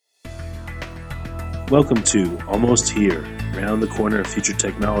Welcome to Almost Here, Round the Corner Future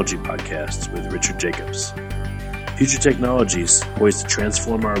Technology podcasts with Richard Jacobs. Future technologies poised to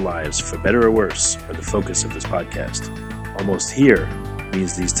transform our lives for better or worse are the focus of this podcast. Almost here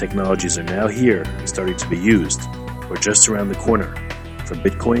means these technologies are now here and starting to be used, or just around the corner, from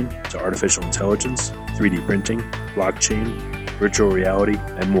Bitcoin to artificial intelligence, 3D printing, blockchain, virtual reality,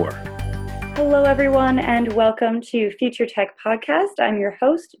 and more. Hello, everyone, and welcome to Future Tech Podcast. I'm your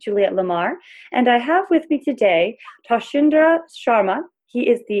host, Juliette Lamar, and I have with me today Toshindra Sharma. He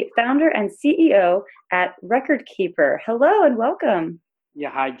is the founder and CEO at Record Keeper. Hello and welcome. Yeah,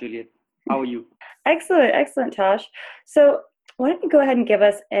 hi, Juliette. How are you? Excellent, Tosh. So why don't you go ahead and give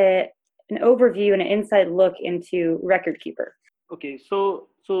us an overview and an inside look into Record Keeper? Okay, so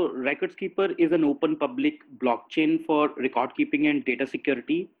Records Keeper is an open public blockchain for record keeping and data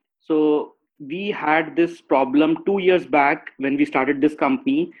security. So we had this problem 2 years back when we started this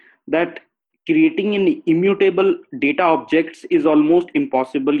company, that creating an immutable data objects is almost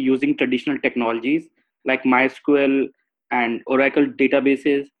impossible using traditional technologies like MySQL and Oracle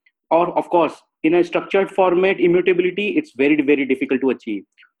databases. Or of course, in a structured format, immutability, it's very, very difficult to achieve.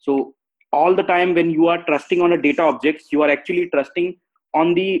 So all the time when you are trusting on a data objects, you are actually trusting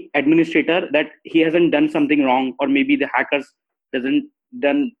on the administrator that he hasn't done something wrong, or maybe the hackers doesn't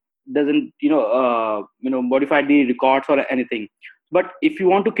modify the records or anything. But if you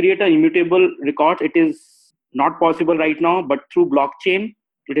want to create an immutable record, it is not possible right now, but through blockchain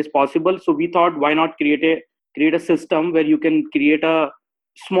it is possible. So we thought, why not create a system where you can create a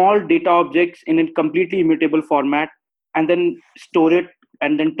small data objects in a completely immutable format and then store it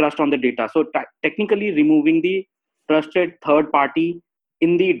and then trust on the data. So technically removing the trusted third party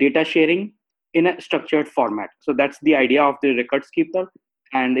in the data sharing in a structured format. So that's the idea of the Records Keeper,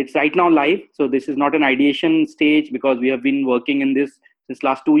 and it's right now live. So this is not an ideation stage because we have been working in this since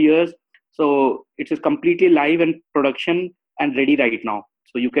last 2 years. So it is completely live and production and ready right now.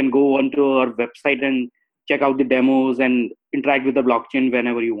 So you can go onto our website and check out the demos and interact with the blockchain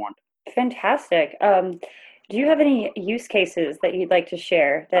whenever you want. Fantastic. Do you have any use cases that you'd like to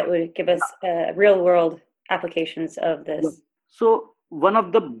share that would give us real world applications of this? So one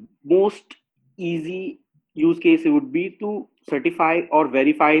of the most easy use case would be to certify or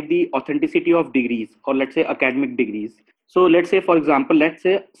verify the authenticity of degrees, or let's say academic degrees. So let's say, for example, let's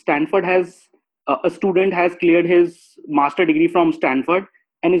say Stanford has a student has cleared his master degree from Stanford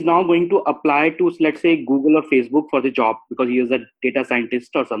and is now going to apply to, let's say, Google or Facebook for the job because he is a data scientist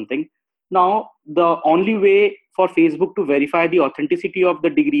or something. Now the only way for Facebook to verify the authenticity of the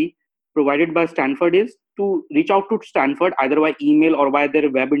degree provided by Stanford is to reach out to Stanford either by email or by their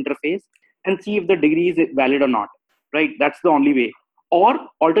web interface and see if the degree is valid or not, right? That's the only way. Or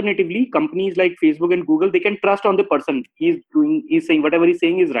alternatively, companies like Facebook and Google, they can trust on the person. He's saying whatever he's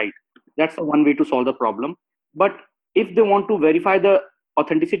saying is right. That's the one way to solve the problem. But if they want to verify the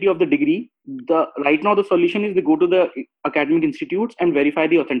authenticity of the degree, right now the solution is they go to the academic institutes and verify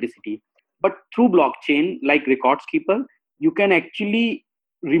the authenticity. But through blockchain like Records Keeper, you can actually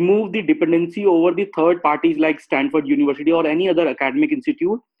remove the dependency over the third parties like Stanford University or any other academic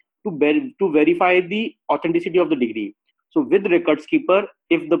institute to verify the authenticity of the degree. So with Records Keeper,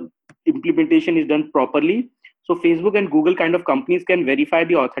 if the implementation is done properly, so Facebook and Google kind of companies can verify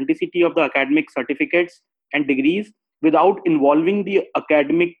the authenticity of the academic certificates and degrees without involving the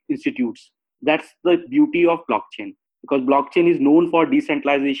academic institutes. That's the beauty of blockchain, because blockchain is known for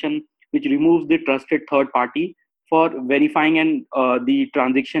decentralization, which removes the trusted third party for verifying and the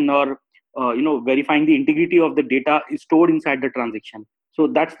transaction or verifying the integrity of the data is stored inside the transaction. So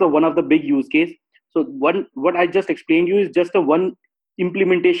that's the one of the big use case. So what I just explained you is just a one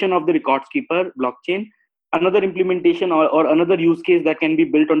implementation of the Records Keeper blockchain. Another implementation or another use case that can be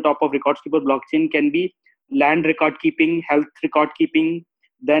built on top of Records Keeper blockchain can be land record keeping, health record keeping,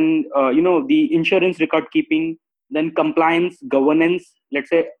 then the insurance record keeping, then compliance, governance. Let's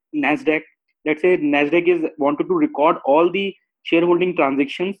say Nasdaq. Let's say Nasdaq is wanted to record all the shareholding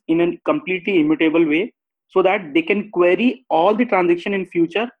transactions in a completely immutable way, so that they can query all the transaction in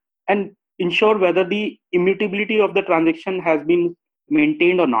future and ensure whether the immutability of the transaction has been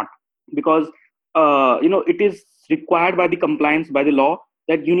maintained or not. Because it is required by the compliance, by the law,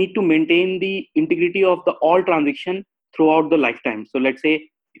 that you need to maintain the integrity of the all transaction throughout the lifetime. So let's say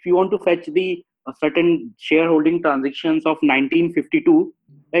if you want to fetch the certain shareholding transactions of 1952,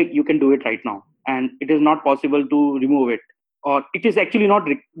 like, you can do it right now, and it is not possible to remove it, or it is actually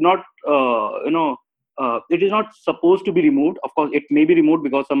it is not supposed to be removed. Of course, it may be removed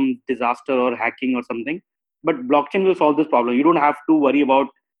because some disaster or hacking or something, but blockchain will solve this problem. You don't have to worry about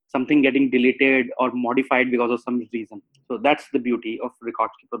something getting deleted or modified because of some reason. So that's the beauty of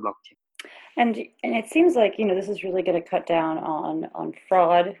records keeper blockchain. And it seems like, this is really going to cut down on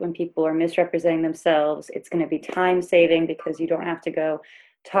fraud when people are misrepresenting themselves. It's going to be time saving because you don't have to go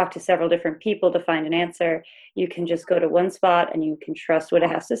talk to several different people to find an answer. You can just go to one spot and you can trust what it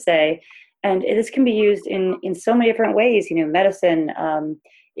has to say. And this can be used in so many different ways, medicine.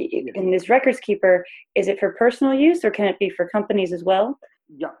 In this records keeper, is it for personal use or can it be for companies as well?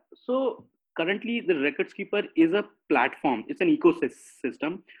 Yeah. So currently the records keeper is a platform. It's an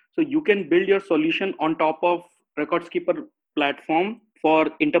ecosystem. So you can build your solution on top of records keeper platform for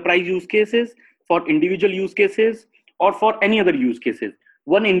enterprise use cases, for individual use cases, or for any other use cases.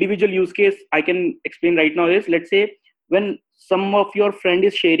 One individual use case I can explain right now is, let's say when some of your friend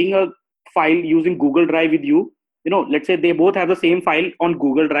is sharing a file using Google Drive with you, let's say they both have the same file on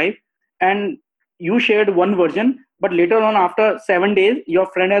Google Drive and you shared one version, but later on after 7 days, your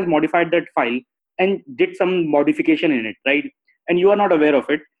friend has modified that file and did some modification in it, right? And you are not aware of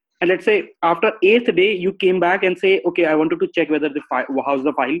it. And let's say after 8th day, you came back and say, okay, I wanted to check whether the file, how's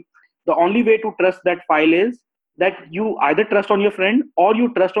the file. The only way to trust that file is that you either trust on your friend or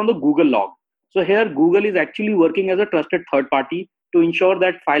you trust on the Google log. So here Google is actually working as a trusted third party to ensure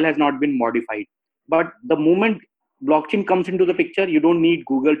that file has not been modified. But the moment blockchain comes into the picture, you don't need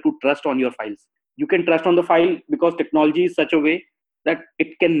Google to trust on your files. You can trust on the file because technology is such a way that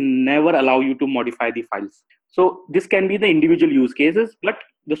it can never allow you to modify the files. So this can be the individual use cases, but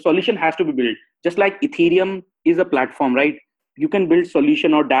the solution has to be built. Just like Ethereum is a platform, right? You can build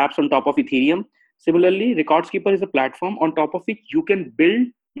solution or dApps on top of Ethereum. Similarly, Records Keeper is a platform on top of which you can build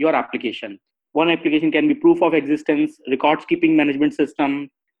your application. One application can be proof of existence, records keeping management system,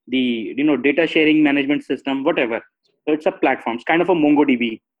 the data sharing management system, whatever. So it's a platform. It's kind of a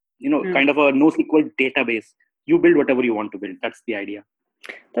MongoDB, kind of a NoSQL database. You build whatever you want to build. That's the idea.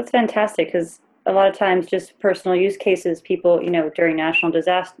 That's fantastic because a lot of times just personal use cases, people, during natural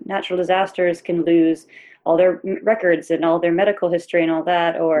disasters can lose all their records and all their medical history and all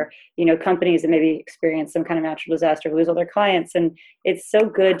that, or, companies that maybe experience some kind of natural disaster lose all their clients. And it's so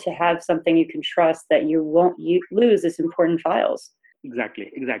good to have something you can trust that you won't lose this important files.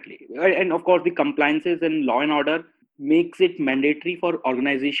 Exactly. And of course, the compliances and law and order makes it mandatory for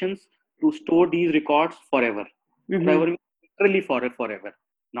organizations to store these records forever. Mm-hmm. Forever, literally forever,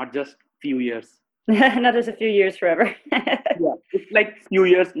 not just few years. Not just a few years, forever. Yeah, it's like few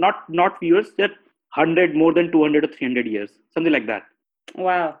years, not few years, just 100, more than 200 or 300 years, something like that.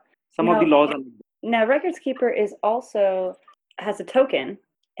 Wow. Some of the laws are. Now, Records Keeper has a token,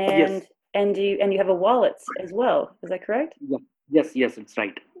 and yes. and you have a wallet as well. Is that correct? Yeah. Yes, it's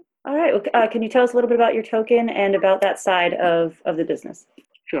right. All right. Well, can you tell us a little bit about your token and about that side of the business?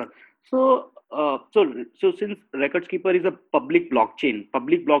 Sure. So since Records Keeper is a public blockchain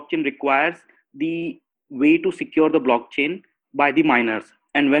requires the way to secure the blockchain by the miners.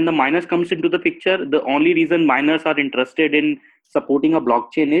 And when the miners comes into the picture, the only reason miners are interested in supporting a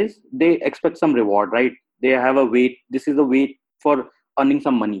blockchain is they expect some reward, right? They have a way. This is a way for earning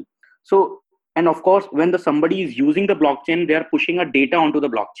some money. So, and of course, when somebody is using the blockchain, they are pushing a data onto the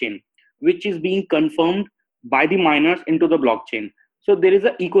blockchain, which is being confirmed by the miners into the blockchain. So there is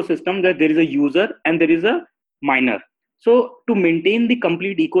an ecosystem that there is a user and there is a miner. So to maintain the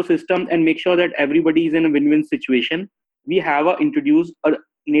complete ecosystem and make sure that everybody is in a win-win situation, we have introduced a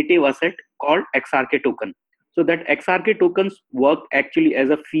native asset called XRK token. So that XRK tokens work actually as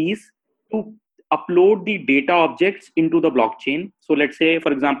a fees to upload the data objects into the blockchain. So let's say,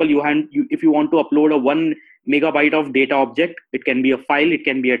 for example, if you want to upload a 1 megabyte of data object, it can be a file, it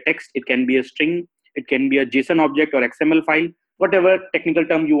can be a text, it can be a string, it can be a JSON object or XML file, whatever technical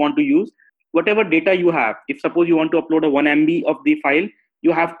term you want to use, whatever data you have. If suppose you want to upload a 1 MB of the file,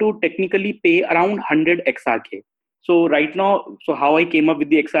 you have to technically pay around 100 XRK. So right now, how I came up with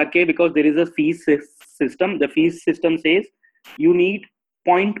the XRK, because there is a fees system. The fees system says you need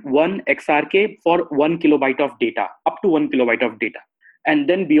 0.1 XRK for 1 kilobyte of data, up to 1 kilobyte of data. And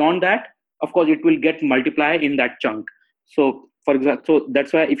then beyond that, of course, it will get multiplied in that chunk. So for example, so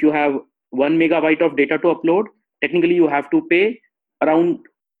that's why if you have 1 megabyte of data to upload, technically you have to pay around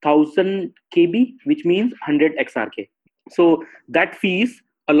 1000 KB, which means 100 XRK. So that fees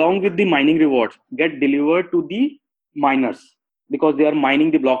along with the mining rewards get delivered to the miners because they are mining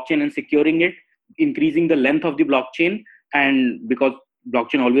the blockchain and securing it, increasing the length of the blockchain. And because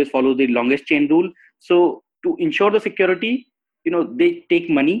blockchain always follows the longest chain rule. So to ensure the security, they take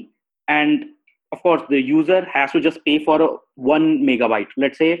money. And of course, the user has to just pay for 1 megabyte.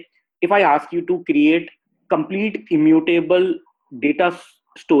 Let's say if I ask you to create complete immutable data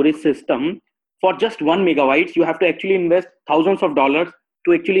storage system for just 1 megabytes, you have to actually invest thousands of dollars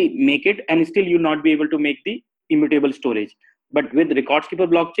to actually make it, and still you'll not be able to make the immutable storage. But with Records Keeper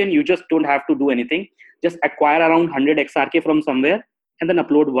blockchain, you just don't have to do anything. Just acquire around 100 XRK from somewhere and then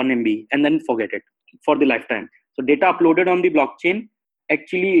upload 1 MB and then forget it for the lifetime. So data uploaded on the blockchain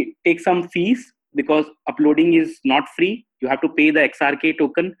actually takes some fees because uploading is not free. You have to pay the XRK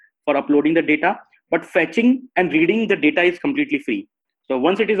token for uploading the data, but fetching and reading the data is completely free. So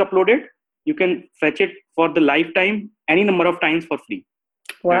once it is uploaded, you can fetch it for the lifetime, any number of times for free.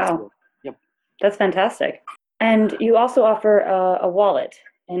 Wow. Yep. That's fantastic. And you also offer a wallet.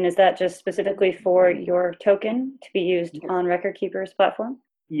 And is that just specifically for your token to be used on Record Keeper's platform?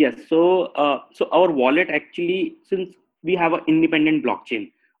 Yes. So our wallet actually, since we have an independent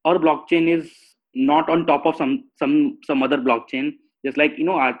blockchain, our blockchain is not on top of some other blockchain. Just like,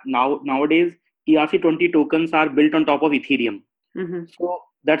 nowadays ERC20 tokens are built on top of Ethereum. Mm-hmm. So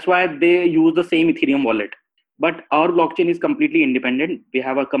that's why they use the same Ethereum wallet. But our blockchain is completely independent. We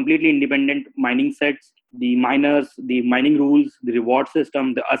have a completely independent mining sets, the miners, the mining rules, the reward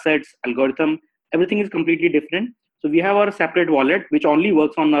system, the assets, algorithm, everything is completely different. So we have our separate wallet, which only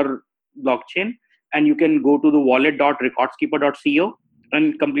works on our blockchain. And you can go to the wallet.recordskeeper.co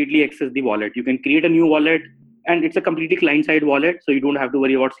and completely access the wallet. You can create a new wallet, and it's a completely client-side wallet. So you don't have to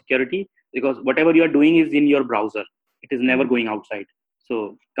worry about security, because whatever you are doing is in your browser. It is never going outside.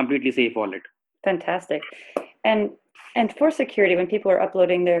 So completely safe wallet. Fantastic. And for security, when people are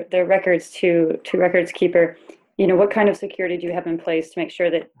uploading their records to Records Keeper, what kind of security do you have in place to make sure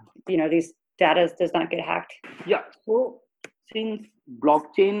that these data does not get hacked? Yeah. So since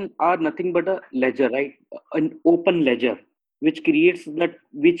blockchain are nothing but a ledger, right? An open ledger, which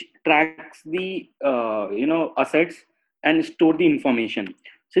tracks the assets and store the information.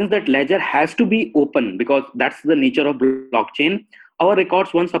 Since that ledger has to be open, because that's the nature of blockchain, our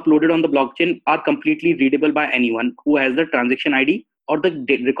records, once uploaded on the blockchain, are completely readable by anyone who has the transaction ID or the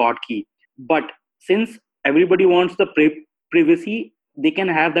record key. But since everybody wants the privacy, they can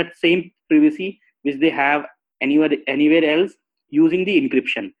have that same privacy which they have anywhere else using the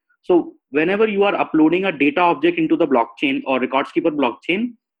encryption. So whenever you are uploading a data object into the blockchain or Records Keeper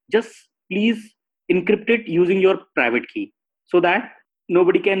blockchain, just please encrypt it using your private key, so that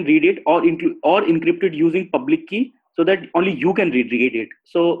nobody can read it, or encrypt it using public key, so that only you can read it.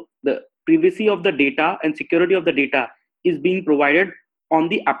 So the privacy of the data and security of the data is being provided on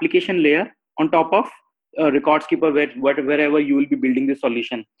the application layer on top of Records Keeper, wherever you will be building the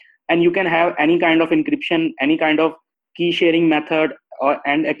solution. And you can have any kind of encryption, any kind of key sharing method,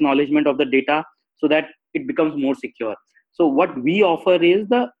 and acknowledgement of the data, so that it becomes more secure. So what we offer is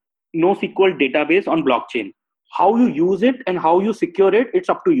the NoSQL database on blockchain. How you use it and how you secure it, it's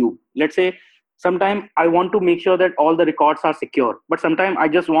up to you. Let's say sometimes I want to make sure that all the records are secure, but sometimes I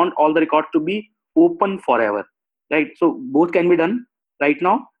just want all the records to be open forever, right? So both can be done right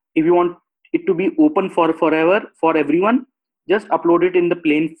now. If you want it to be open for forever for everyone, just upload it in the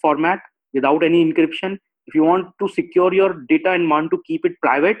plain format without any encryption. If you want to secure your data and want to keep it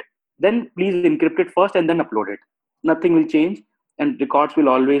private, then please encrypt it first and then upload it. Nothing will change, and records will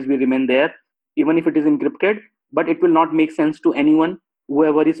always remain there, even if it is encrypted, but it will not make sense to anyone,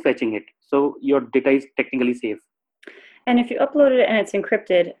 whoever is fetching it. So your data is technically safe. And if you upload it and it's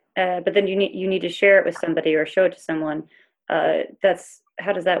encrypted, but then you need to share it with somebody or show it to someone, how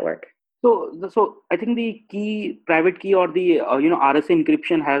does that work? So I think the private key or the RSA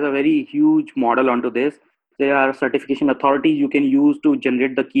encryption has a very huge model onto this. There are certification authorities you can use to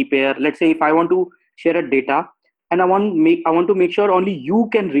generate the key pair. Let's say if I want to share a data and I want to make sure only you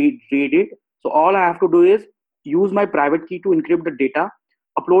can read it. So all I have to do is use my private key to encrypt the data,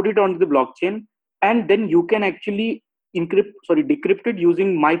 upload it onto the blockchain, and then you can actually decrypt it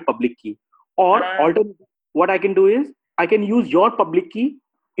using my public key. Or what I can do is I can use your public key,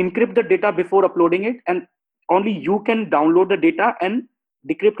 encrypt the data before uploading it, and only you can download the data and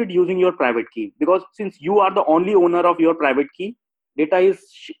decrypt it using your private key. Because since you are the only owner of your private key, data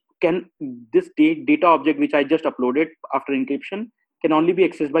object which I just uploaded after encryption can only be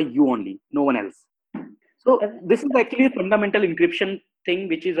accessed by you only, no one else. So this is actually a fundamental encryption thing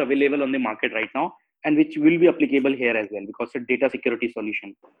which is available on the market right now, and which will be applicable here as well, because it's a data security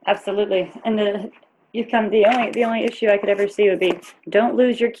solution. Absolutely. And the only issue I could ever see would be, don't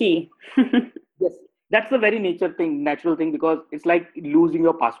lose your key. Yes, that's the very natural thing, because it's like losing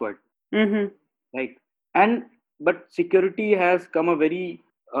your password. Mm-hmm. Right. But security has come a very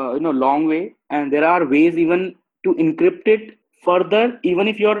long way, and there are ways even to encrypt it further, even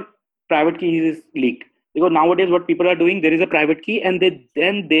if your private key is leaked. Because nowadays what people are doing, there is a private key, and there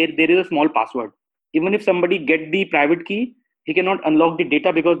is a small password. Even if somebody get the private key, he cannot unlock the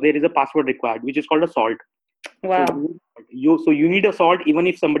data because there is a password required, which is called a salt. Wow. So you need a salt even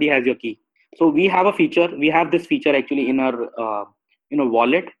if somebody has your key. So we have a feature. We have this feature actually in our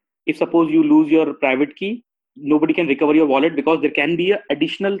wallet. If suppose you lose your private key, nobody can recover your wallet because there can be a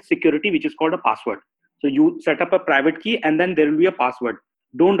additional security which is called a password. So you set up a private key and then there will be a password.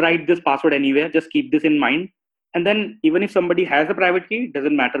 Don't write this password anywhere. Just keep this in mind. And then even if somebody has a private key, it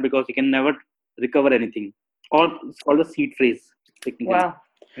doesn't matter because he can never recover anything. Or it's called a seed phrase technically. Wow.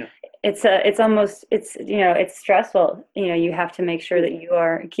 Yeah. It's almost, it's stressful. You have to make sure that you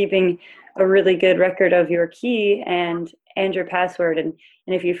are keeping a really good record of your key and your password. And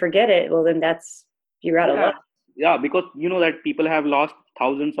if you forget it, well, then you're out of luck. Yeah, because you know that people have lost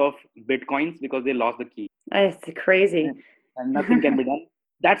thousands of bitcoins because they lost the key. It's crazy. And nothing can be done.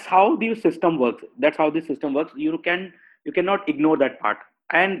 That's how the system works. You cannot ignore that part.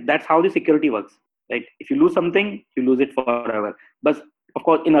 And that's how the security works. Right? If you lose something, you lose it forever. But of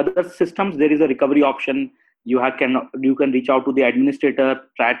course, in other systems, there is a recovery option. You can reach out to the administrator,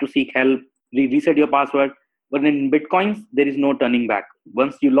 try to seek help, reset your password. But in Bitcoins, there is no turning back.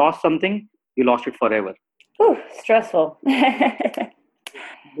 Once you lost something, you lost it forever. Ooh, stressful.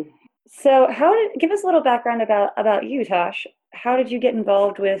 So give us a little background about you, Tosh. How did you get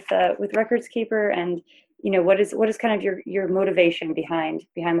involved with Records Keeper, and what is kind of your motivation behind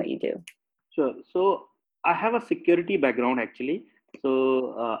what you do? Sure. So I have a security background actually.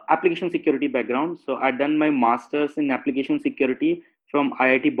 So application security background. So I've done my master's in application security from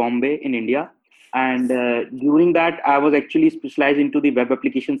IIT Bombay in India. And during that, I was actually specialized into the web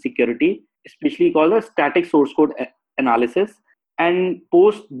application security, especially called the static source code analysis. And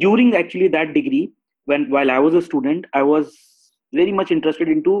during actually that degree, while I was a student, I was very much interested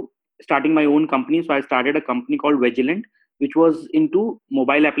into starting my own company. So I started a company called Vigilant, which was into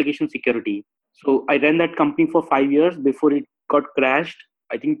mobile application security. So I ran that company for 5 years before it got crashed.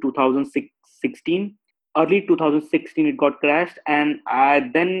 I think 2016, early 2016, it got crashed, and I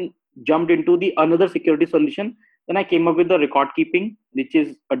then jumped into the another security solution. Then I came up with the record keeping, which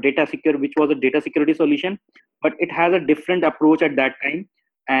was a data security solution, but it has a different approach at that time.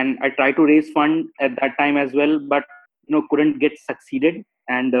 And I tried to raise fund at that time as well, but couldn't get succeeded.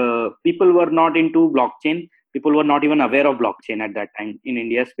 And people were not into blockchain. People were not even aware of blockchain at that time in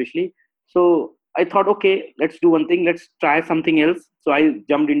India, especially. So I thought, okay, let's do one thing. Let's try something else. So I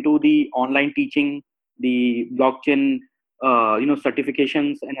jumped into the online teaching, the blockchain,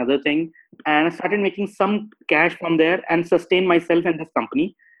 certifications and other thing, and I started making some cash from there and sustained myself and this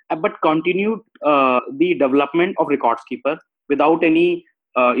company. But continued the development of Records Keeper without any,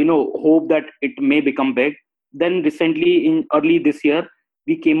 hope that it may become big. Then recently, in early this year,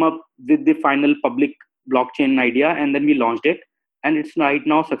 we came up with the final public blockchain idea, and then we launched it, and it's right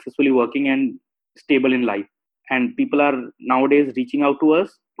now successfully working and stable in life. And people are nowadays reaching out to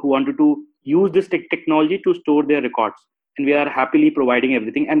us who wanted to use this technology to store their records, and we are happily providing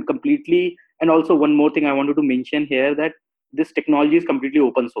everything and completely. And also one more thing I wanted to mention here, that this technology is completely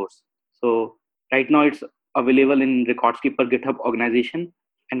open source. So right now it's available in Records Keeper GitHub organization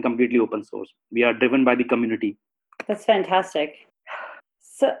and completely open source. We are driven by the community. That's fantastic.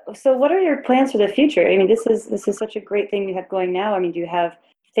 So what are your plans for the future? I mean, this is such a great thing you have going now. I mean, do you have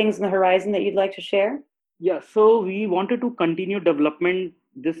things on the horizon that you'd like to share? Yeah, so we wanted to continue development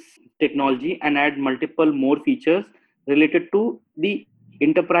this technology and add multiple more features related to the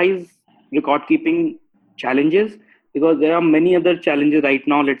enterprise record keeping challenges, because there are many other challenges right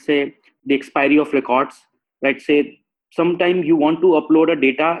now. Let's say the expiry of records. Let's say sometime you want to upload a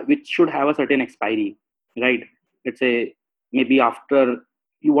data which should have a certain expiry, right? Let's say maybe after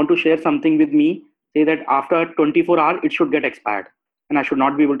you want to share something with me, say that after 24 hours it should get expired and I should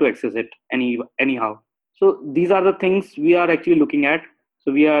not be able to access it anyhow. So these are the things we are actually looking at.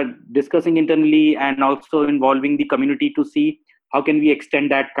 So we are discussing internally and also involving the community to see how can we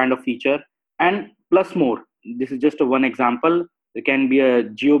extend that kind of feature, and plus more. This is just one example. There can be a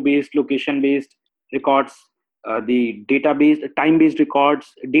geo-based, location-based records, the database, time-based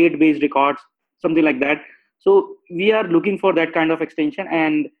records, date-based records, something like that. So we are looking for that kind of extension,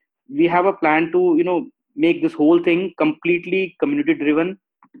 and we have a plan to make this whole thing completely community-driven.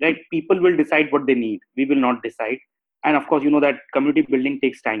 Right? People will decide what they need. We will not decide. And of course, that community building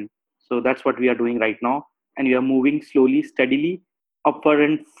takes time. So that's what we are doing right now, and we are moving slowly, steadily, upward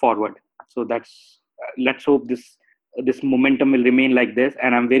and forward. So let's hope this momentum will remain like this,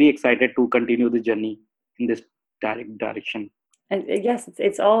 and I'm very excited to continue the journey in this direction. And yes,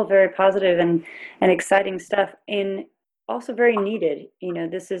 it's all very positive and exciting stuff, and also very needed.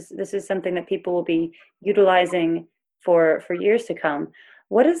 This is something that people will be utilizing for years to come.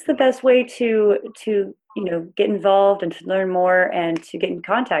 What is the best way to get involved and to learn more and to get in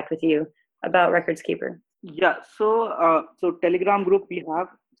contact with you about Records Keeper? Yeah. So Telegram group we have.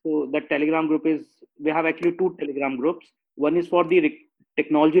 So that Telegram group we have actually two Telegram groups. One is for the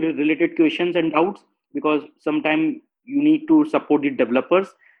technology related questions and doubts, because sometimes you need to support the developers.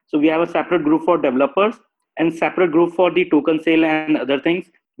 So we have a separate group for developers and separate group for the token sale and other things,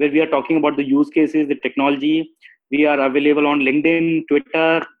 where we are talking about the use cases, the technology. We are available on LinkedIn,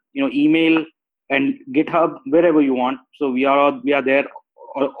 Twitter, email, and GitHub, wherever you want. So we are there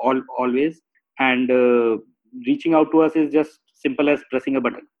always. And reaching out to us is just simple as pressing a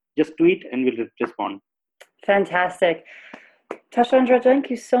button. Just tweet and we'll respond. Fantastic. Tashandra, thank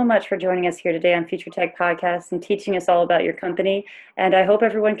you so much for joining us here today on Future Tech Podcast and teaching us all about your company. And I hope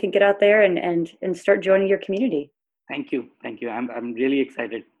everyone can get out there and start joining your community. Thank you. I'm really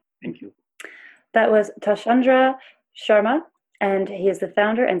excited. Thank you. That was Tashandra Sharma, and he is the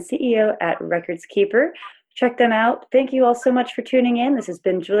founder and CEO at Records Keeper. Check them out. Thank you all so much for tuning in. This has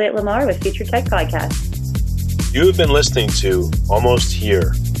been Juliet Lamar with Future Tech Podcast. You have been listening to Almost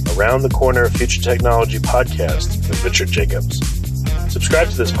Here, Around the Corner Future Technology Podcast with Richard Jacobs. Subscribe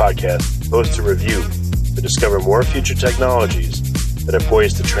to this podcast, post a review to discover more future technologies that are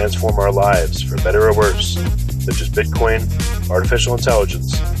poised to transform our lives for better or worse, such as Bitcoin, artificial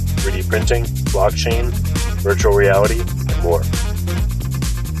intelligence, 3D printing, blockchain, virtual reality, and more.